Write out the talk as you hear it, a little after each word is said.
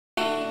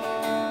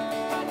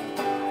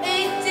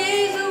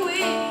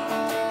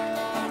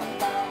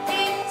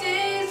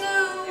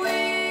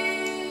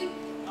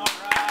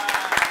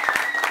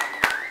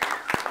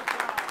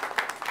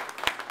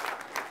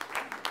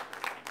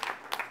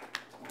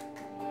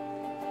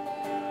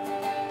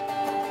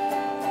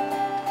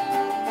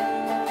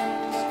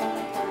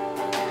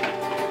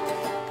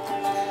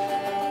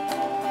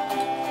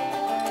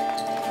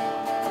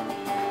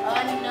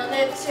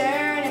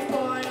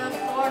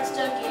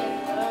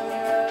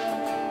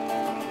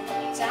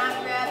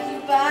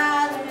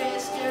by the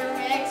wrist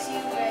directs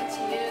you where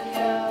to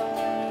go.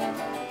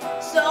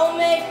 So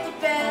make the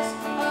best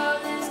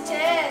of this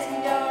test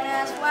and don't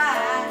ask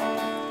why.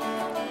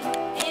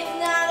 It's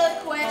not a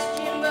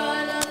question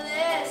but a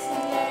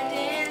lesson learned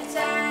in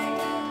time.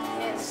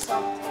 It's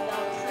something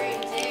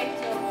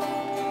unpredictable,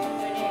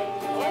 but in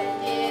the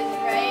end it's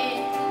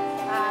right.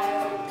 I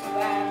hope you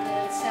have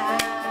the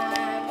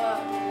time of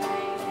your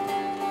life.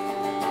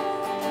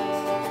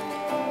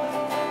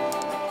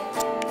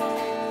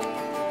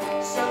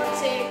 So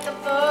take the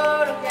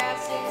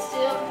photographs and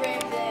still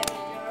frame them in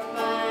your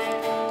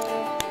mind.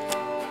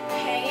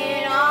 Hang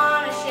it on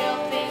a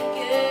shelf in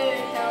good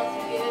health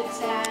and good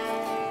time.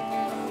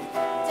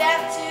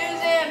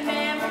 Tattoos and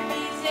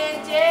memories and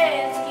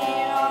dead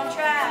skin on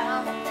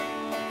trial.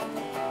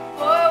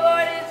 For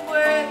what it's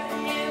worth,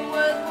 it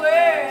was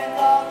worth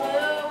all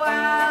the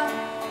while.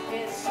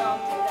 It's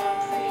something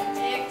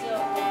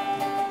unpredictable,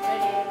 but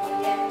in the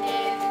end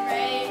it's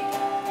great.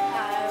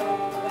 I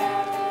hope you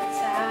have the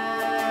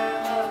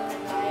time of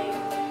your life.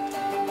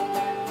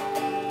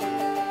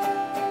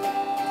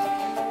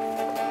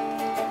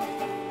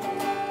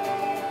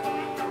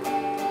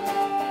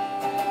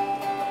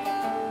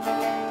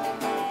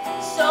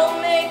 So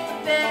make the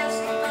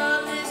best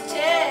of this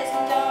test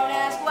and don't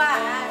ask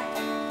why.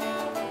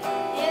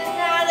 It's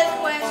not a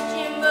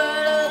question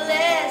but a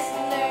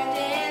lesson learned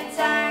in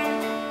time.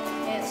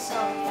 It's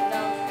something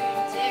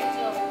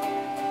unpredictable,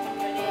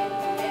 but in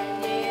the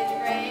end it's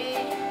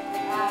great.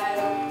 I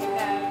hope you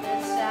have the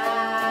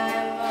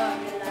time of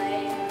your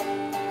life.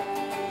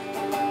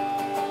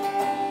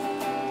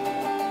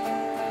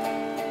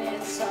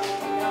 It's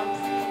something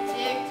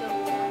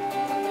unpredictable,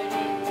 but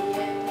in the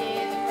end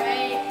it's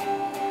great.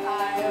 I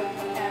hope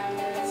you have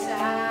the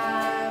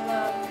time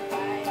of your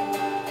life.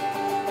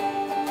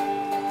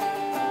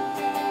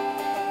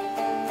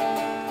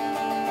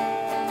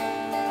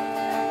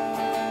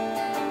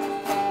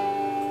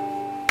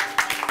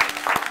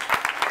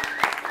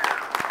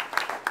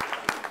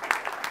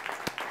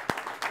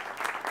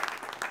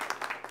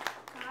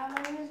 Hi, my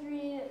name is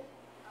Reed.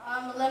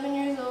 I'm 11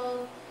 years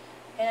old,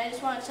 and I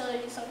just want to tell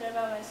you something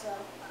about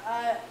myself.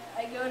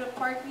 I go to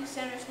Parkview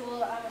Center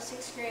School. I'm a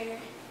 6th grader,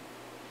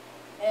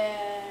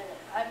 and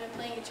I've been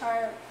playing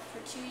guitar for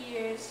 2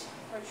 years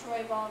for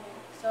Troy Ballman.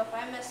 So if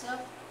I mess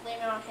up, blame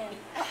it on him.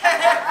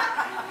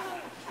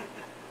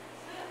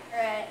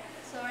 Alright,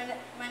 so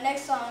my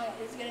next song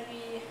is gonna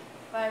be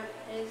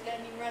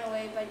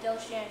Runaway by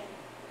Shannon.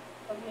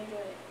 Hope you enjoy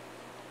it.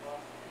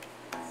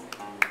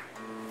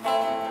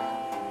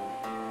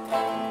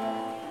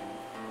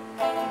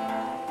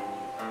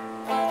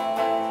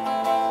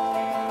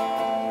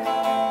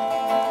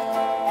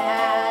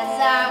 As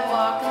I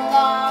walk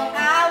along, I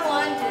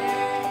wonder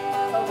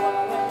what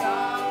went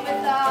wrong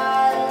with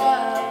our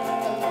love,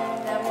 the love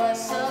that was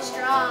so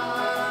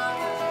strong.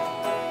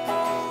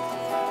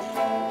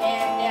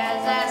 And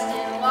as I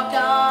still walk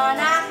on,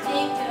 I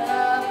think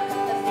of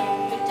the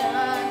things we've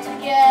done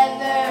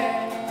together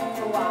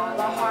while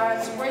our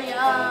hearts were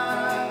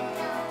young.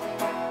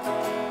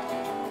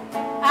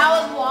 I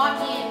was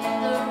walking in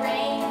the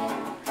rain,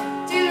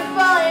 due to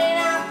falling,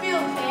 I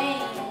feel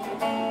pain,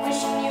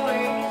 wishing you were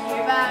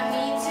here by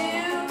me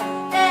too,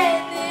 and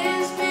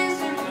this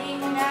misery,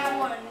 and I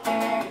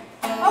wonder,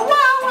 oh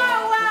why,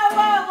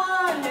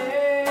 wonder,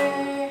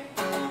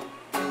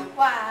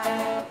 why,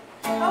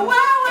 oh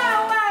why,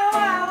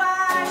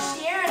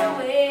 she's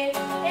away,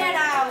 and I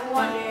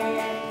wonder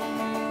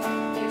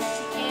if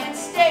she can't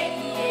stay,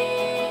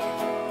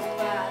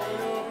 my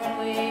little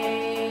runaway,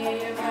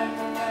 run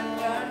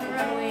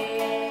away.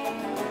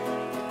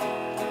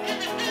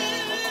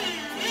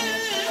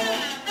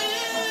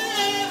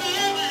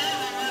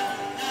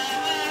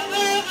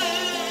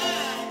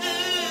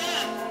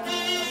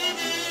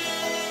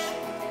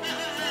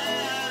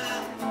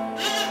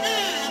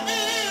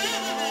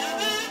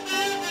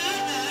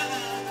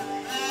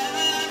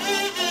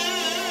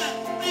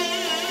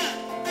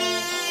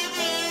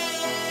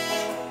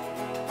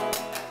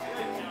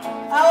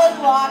 I was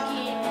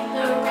walking in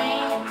the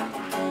rain,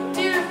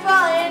 due to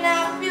falling, I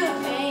feel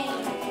pain,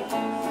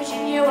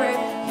 wishing you were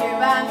here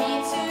by me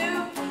too,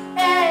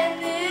 and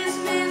this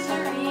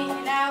misery,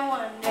 and I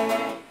wonder,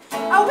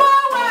 oh why,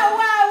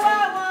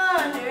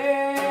 wonder,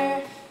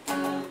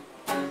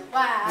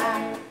 why,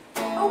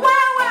 oh why,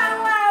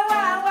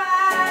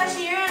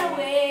 she ran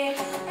away,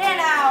 and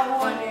I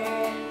wonder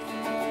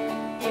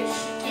if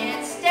she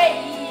can't stay,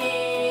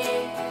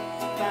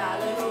 my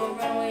little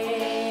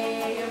runaway.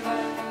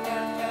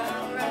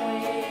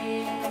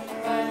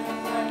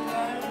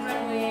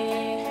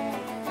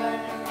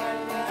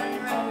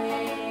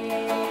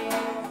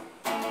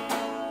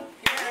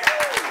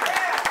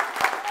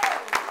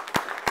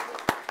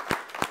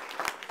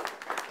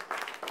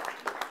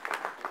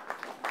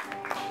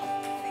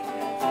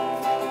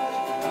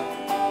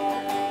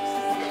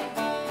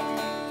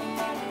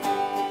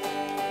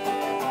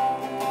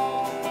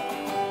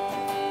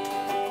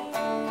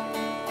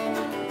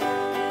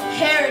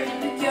 Where did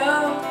we go?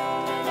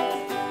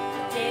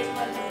 The days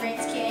when the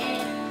rains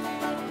came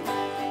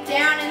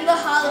down in the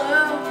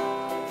hollow.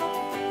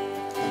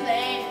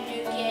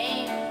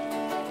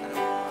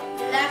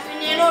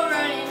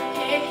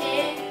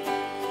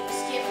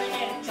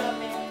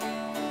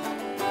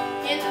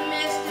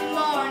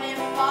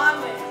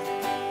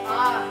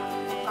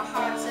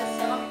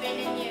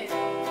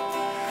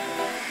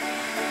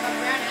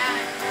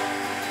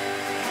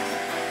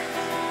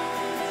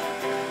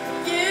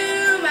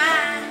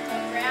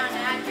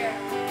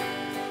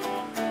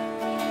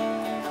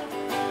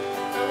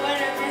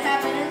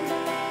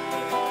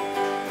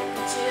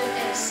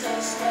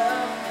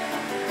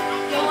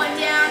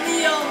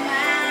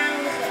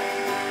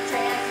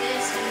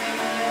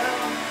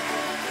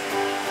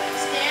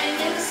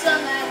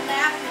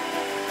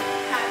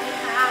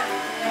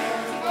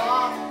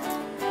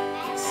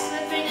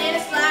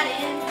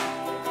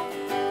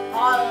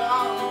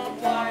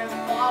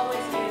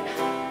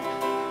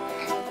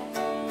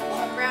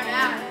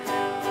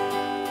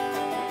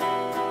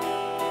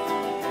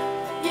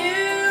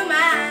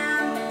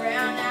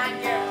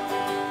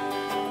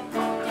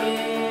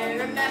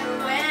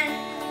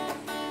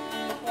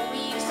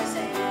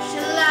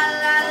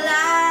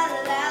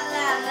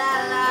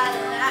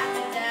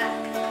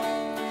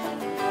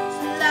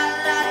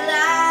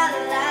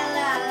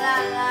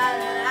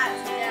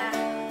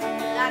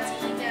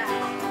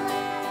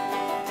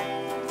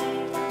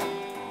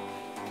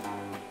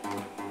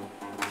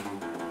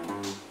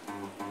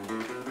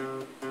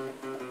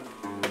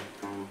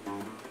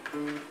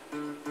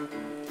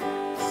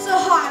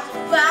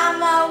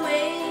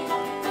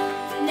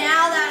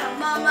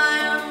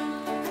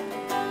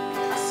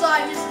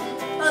 saw just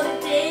the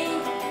other day.